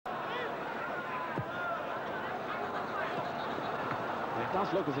It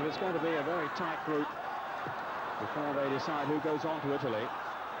does look as if it's going to be a very tight group before they decide who goes on to Italy.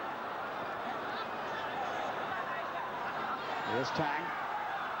 Here's Tang.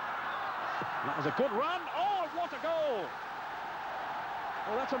 That was a good run. Oh, what a goal!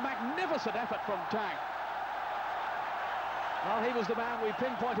 Well, that's a magnificent effort from Tang. Well, he was the man we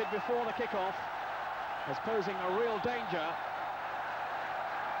pinpointed before the kickoff as posing a real danger.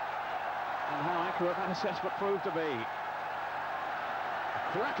 And how accurate that assessment proved to be. A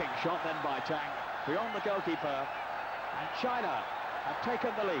cracking shot then by Tang, beyond the goalkeeper. And China have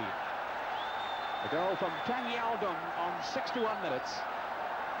taken the lead. The goal from Tang Yaodong on 61 minutes.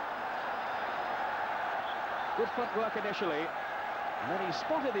 Good footwork initially, and then he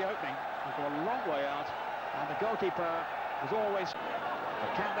spotted the opening and got a long way out, and the goalkeeper was always...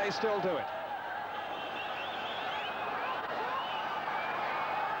 But can they still do it?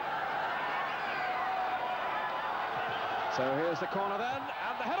 So here's the corner then,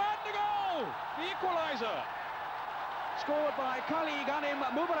 and the header and the goal! The equaliser! Scored by Kali Ghanim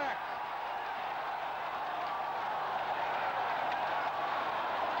Mubarak.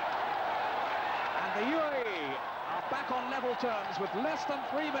 And the UAE are back on level terms with less than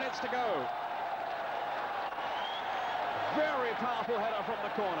 3 minutes to go. Very powerful header from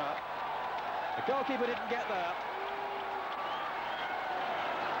the corner. The goalkeeper didn't get there.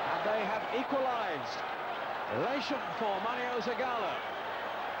 And they have equalised. Elation for Mario Zagallo.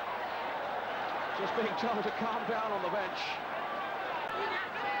 Just being told to calm down on the bench.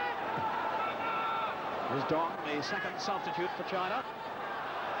 Here's Dong, the second substitute for China.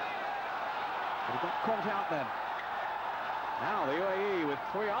 But he got caught out then. Now the UAE with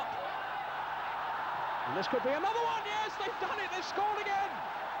 3 up. And this could be another one. Yes, they've done it. They've scored again.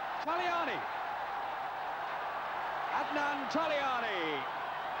 Taliani. Adnan Taliani.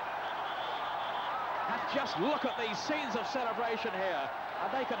 And just look at these scenes of celebration here.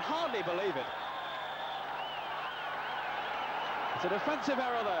 And they can hardly believe it. It's a defensive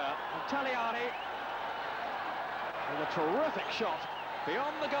error there. And Taliani with a terrific shot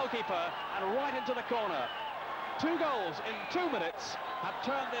beyond the goalkeeper and right into the corner. 2 goals in 2 minutes have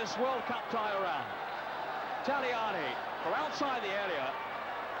turned this World Cup tie around. Taliani from outside the area,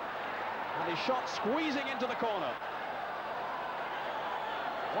 and his shot squeezing into the corner.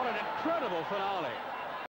 What an incredible finale.